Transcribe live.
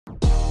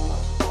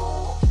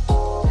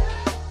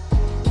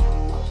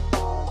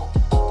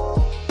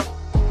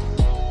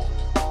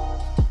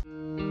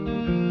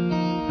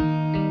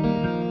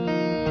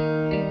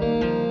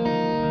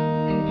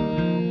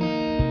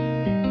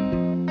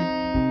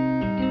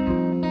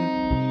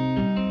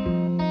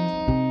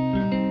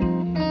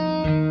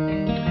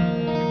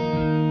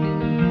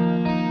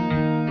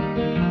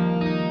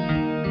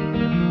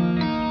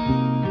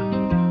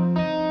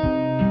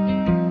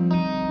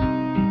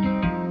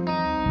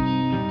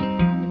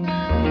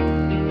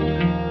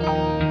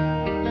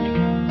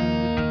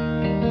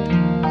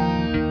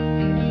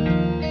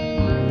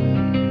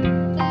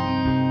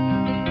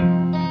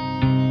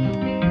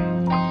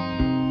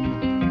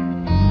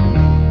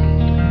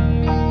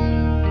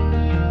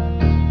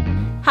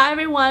Hi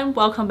everyone,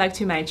 welcome back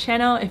to my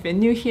channel. If you're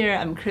new here,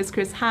 I'm Chris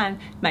Han.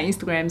 My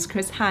Instagram is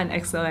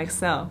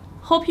chrishanxoxo.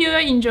 Hope you are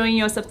enjoying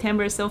your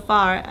September so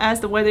far.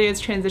 As the weather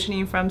is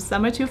transitioning from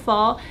summer to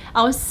fall,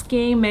 our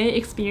skin may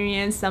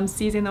experience some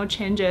seasonal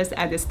changes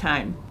at this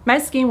time. My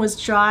skin was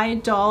dry,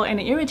 dull, and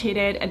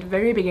irritated at the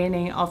very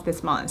beginning of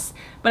this month.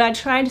 But I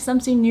tried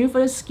something new for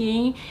the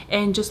skin,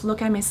 and just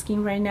look at my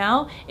skin right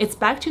now. It's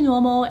back to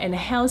normal and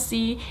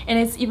healthy, and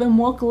it's even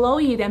more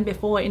glowy than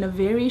before in a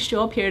very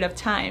short period of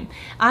time.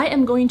 I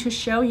am going to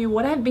show you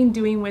what I've been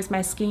doing with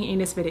my skin in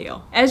this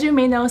video. As you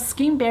may know,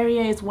 skin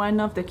barrier is one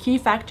of the key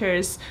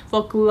factors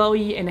for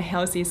glowy and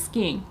healthy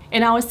skin.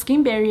 And our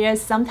skin barriers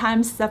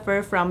sometimes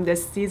suffer from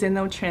this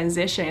seasonal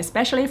transition,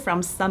 especially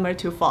from summer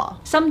to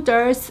fall. Some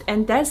dirt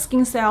and dead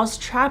skin cells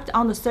trapped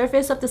on the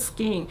surface of the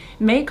skin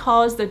may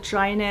cause the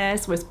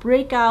dryness with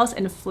breakouts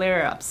and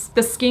flare-ups.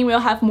 The skin will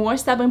have more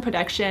sebum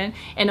production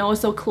and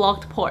also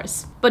clogged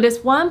pores. But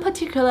this one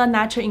particular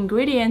natural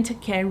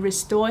ingredient can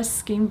restore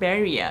skin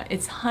barrier.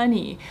 It's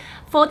honey.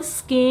 For the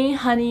skin,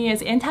 honey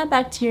is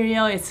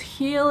antibacterial, it's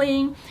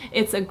healing,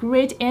 it's a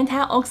great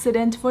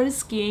antioxidant for the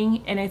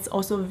skin, and it's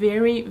also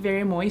very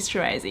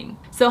moisturizing.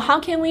 So how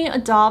can we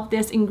adopt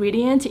this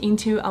ingredient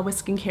into our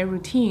skincare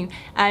routine?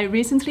 I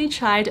recently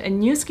tried a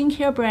new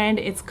skincare brand.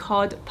 It's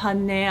called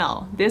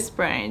Parnell, this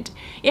brand.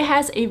 It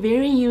has a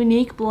very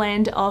unique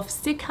blend of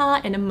Cica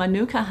and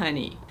Manuka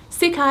honey.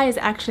 Cica is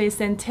actually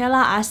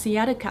Centella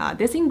asiatica.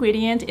 This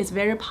ingredient is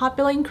very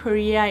popular in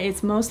Korea.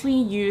 It's mostly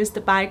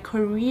used by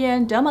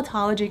Korean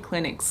dermatology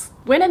clinics.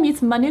 When I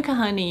mix Manuka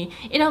honey,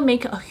 it'll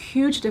make a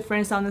huge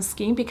difference on the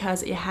skin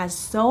because it has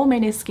so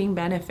many skin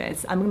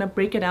benefits. I'm gonna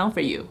break it down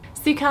for you.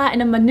 Cica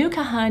and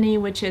Manuka honey,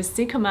 which is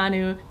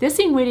Cicamanu, this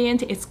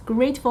ingredient is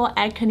great for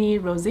acne,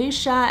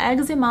 rosacea,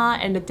 eczema,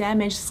 and the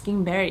damaged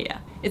skin barrier.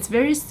 It's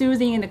very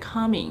soothing and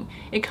calming.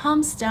 It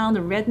calms down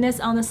the redness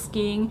on the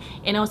skin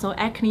and also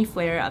acne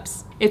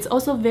flare-ups. It's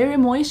also very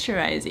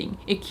moisturizing.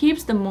 It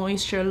keeps the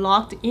moisture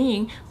locked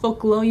in for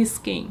glowy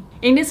skin.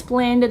 In this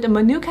blend, the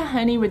Manuka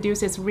honey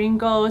reduces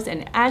wrinkles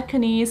and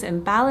acne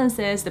and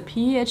balances the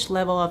pH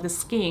level of the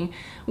skin,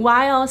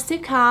 while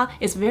Cica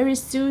is very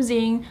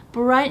soothing,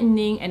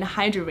 brightening, and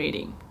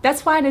hydrating.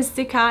 That's why the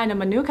Cica and the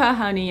Manuka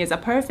honey is a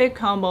perfect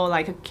combo,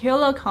 like a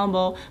killer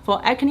combo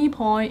for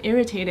acne-prone,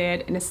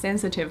 irritated, and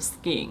sensitive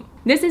skin.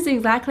 This is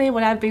exactly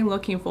what I've been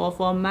looking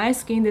for my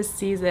skin this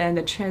season,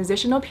 the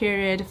transitional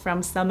period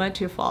from summer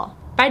to fall.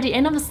 By the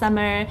end of the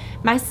summer,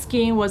 my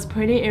skin was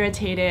pretty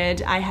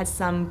irritated. I had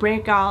some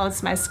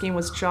breakouts, my skin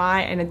was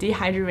dry and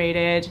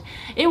dehydrated.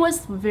 It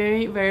was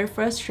very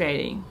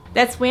frustrating.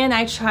 That's when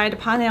I tried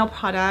Parnell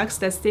products,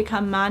 the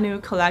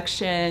Cicamanu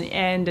collection,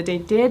 and they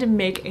did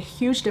make a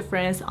huge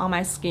difference on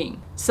my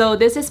skin. So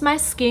this is my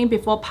skin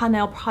before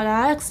Parnell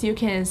products. You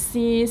can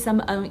see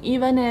some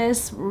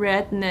unevenness,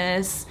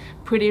 redness,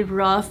 pretty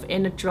rough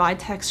and dry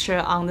texture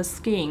on the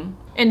skin.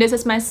 And this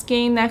is my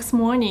skin next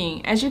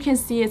morning. As you can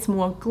see, it's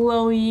more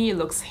glowy, it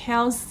looks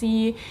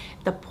healthy,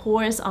 the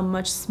pores are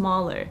much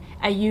smaller.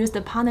 I used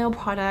the Parnell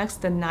products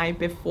the night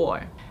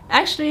before.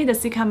 Actually, the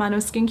Cicamanu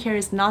skincare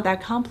is not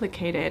that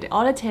complicated.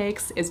 All it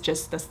takes is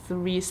just the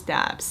 3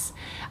 steps.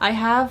 I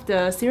have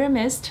the serum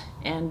mist,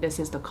 and this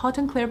is the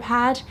cotton clear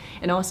pad,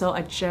 and also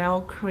a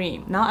gel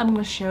cream. Now I'm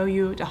going to show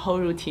you the whole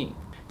routine.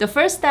 The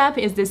first step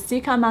is the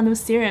Cicamanu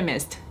serum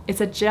mist. It's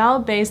a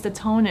gel-based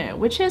toner,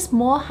 which is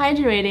more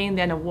hydrating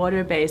than a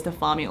water-based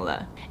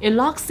formula. It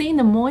locks in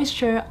the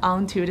moisture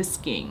onto the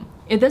skin.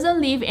 It doesn't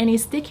leave any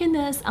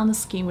stickiness on the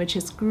skin, which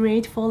is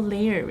great for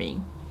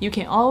layering. You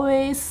can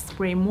always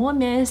spray more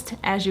mist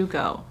as you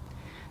go.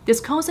 This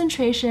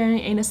concentration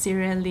in the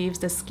serum leaves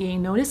the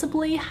skin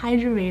noticeably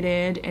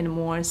hydrated and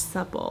more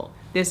supple.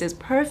 This is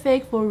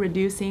perfect for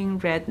reducing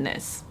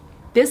redness.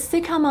 This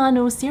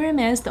Cicamanu serum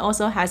mist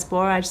also has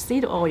borage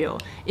seed oil.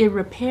 It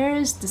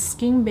repairs the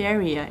skin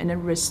barrier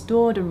and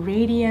restores the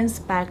radiance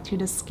back to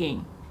the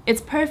skin.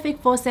 It's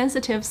perfect for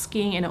sensitive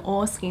skin and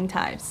all skin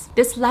types.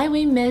 This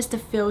lightweight mist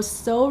feels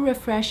so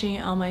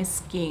refreshing on my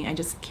skin. I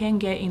just can't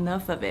get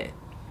enough of it.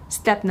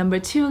 Step number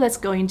 2, let's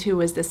go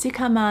into is the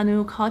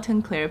Cicamanu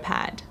cotton clear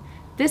pad.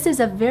 This is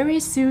a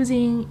very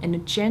soothing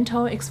and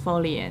gentle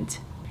exfoliant.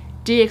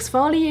 The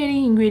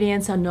exfoliating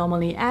ingredients are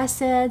normally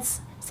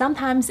acids.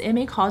 Sometimes it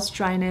may cause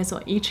dryness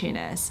or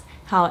itchiness.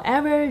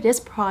 However, this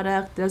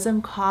product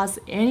doesn't cause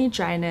any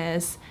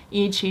dryness,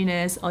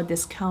 itchiness, or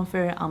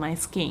discomfort on my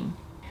skin.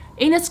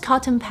 In this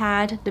cotton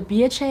pad, the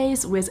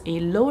BHAs with a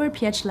lower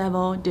pH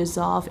level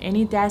dissolve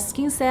any dead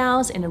skin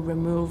cells and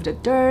remove the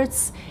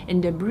dirt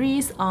and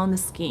debris on the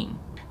skin.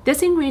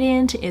 This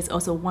ingredient is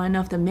also one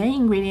of the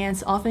main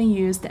ingredients often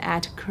used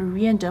at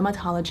Korean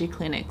dermatology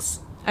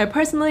clinics. I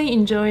personally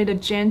enjoy the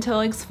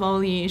gentle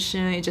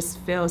exfoliation. It just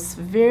feels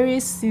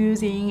very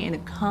soothing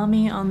and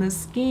calming on the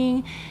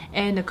skin,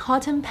 and the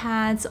cotton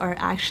pads are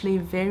actually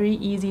very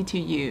easy to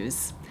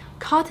use.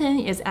 Cotton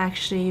is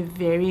actually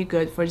very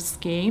good for the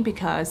skin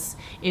because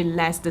it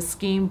lets the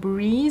skin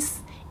breathe,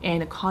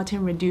 and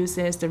cotton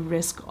reduces the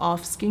risk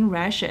of skin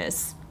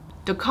rashes.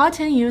 The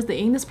cotton used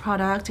in this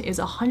product is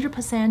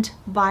 100%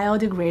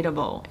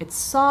 biodegradable. It's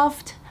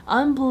soft,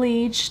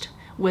 unbleached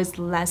with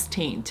less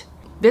tint.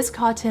 This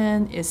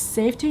cotton is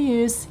safe to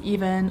use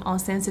even on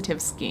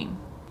sensitive skin.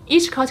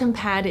 Each cotton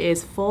pad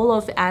is full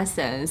of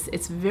essence.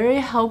 It's very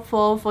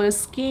helpful for the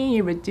skin.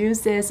 It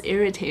reduces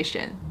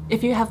irritation.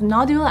 If you have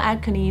nodular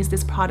acne,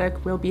 this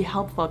product will be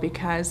helpful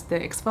because the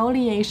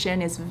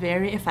exfoliation is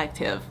very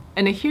effective.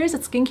 And here's a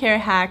skincare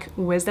hack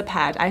with the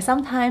pad. I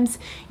sometimes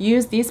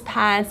use these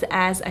pads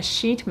as a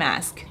sheet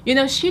mask. You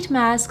know, sheet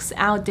masks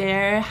out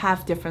there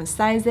have different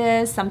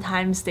sizes.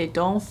 Sometimes they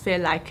don't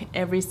fit like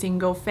every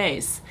single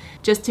face.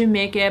 Just to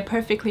make it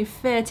perfectly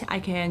fit, I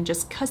can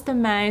just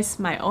customize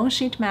my own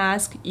sheet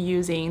mask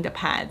using the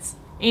pads.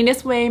 In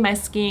this way, my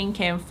skin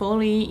can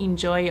fully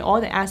enjoy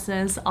all the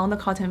essence on the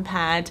cotton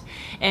pad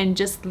and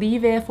just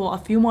leave it for a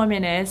few more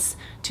minutes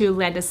to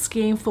let the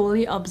skin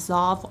fully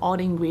absorb all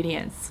the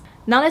ingredients.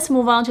 Now let's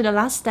move on to the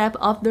last step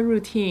of the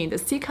routine, the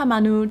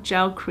Cicamanu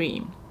gel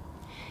cream.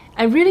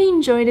 I really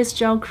enjoy this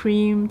gel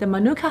cream. The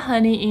manuka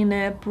honey in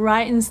it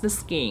brightens the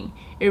skin.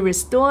 It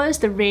restores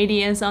the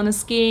radiance on the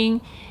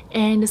skin,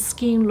 and the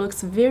skin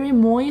looks very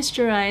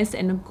moisturized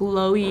and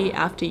glowy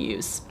after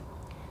use.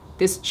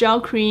 This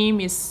gel cream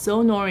is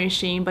so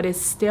nourishing, but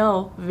it's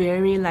still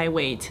very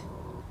lightweight.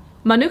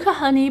 Manuka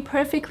honey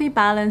perfectly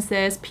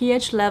balances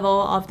pH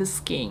level of the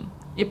skin.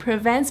 It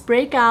prevents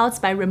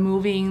breakouts by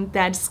removing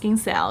dead skin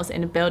cells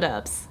and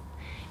buildups.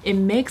 It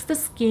makes the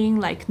skin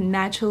like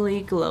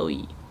naturally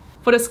glowy.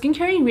 For the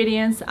skincare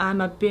ingredients,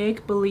 I'm a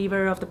big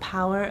believer of the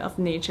power of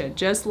nature.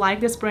 Just like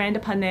this brand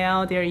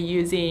Parnell, they're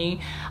using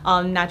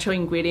natural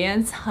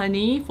ingredients,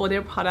 honey, for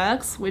their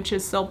products, which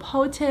is so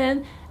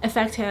potent,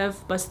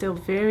 effective, but still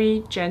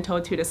very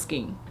gentle to the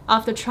skin.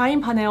 After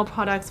trying Parnell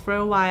products for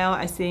a while,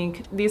 I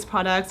think these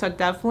products are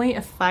definitely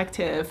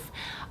effective.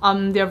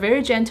 They're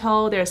very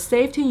gentle, they're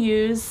safe to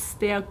use,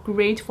 they are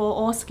great for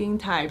all skin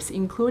types,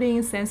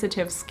 including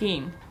sensitive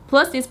skin.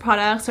 Plus, these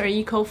products are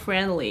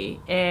eco-friendly,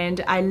 and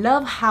I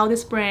love how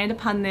this brand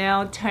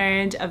Parnell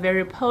turned a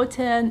very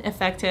potent,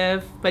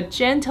 effective, but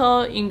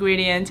gentle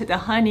ingredient, the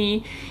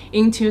honey,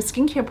 into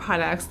skincare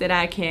products that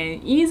I can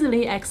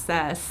easily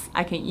access,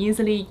 I can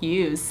easily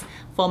use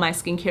for my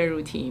skincare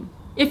routine.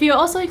 If you're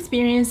also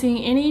experiencing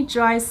any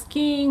dry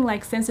skin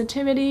like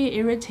sensitivity,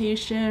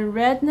 irritation,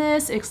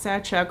 redness,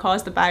 etc.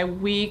 caused by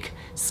weak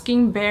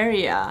skin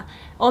barrier,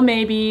 or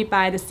maybe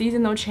by the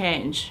seasonal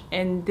change,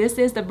 and this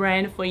is the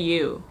brand for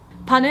you.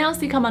 Parnell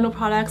Singapore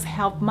products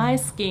help my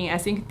skin. I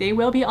think they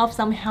will be of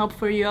some help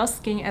for your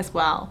skin as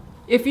well.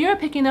 If you're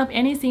picking up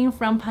anything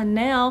from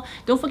Parnell,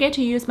 don't forget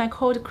to use my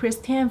code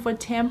Chris10 for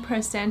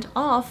 10%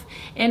 off,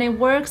 and it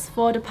works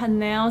for the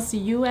Parnell's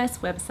US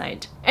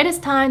website. At this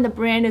time, the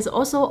brand is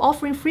also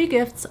offering free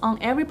gifts on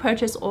every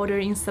purchase order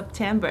in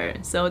September,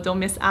 so don't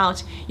miss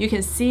out. You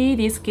can see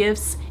these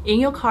gifts in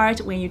your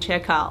cart when you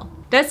check out.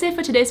 That's it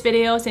for today's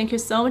video. Thank you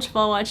so much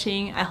for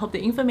watching. I hope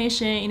the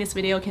information in this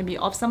video can be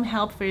of some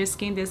help for your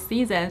skin this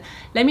season.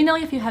 Let me know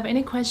if you have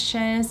any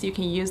questions. You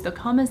can use the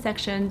comment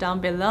section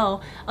down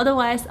below.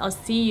 Otherwise, I'll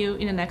see you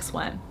in the next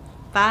one.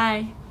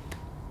 Bye!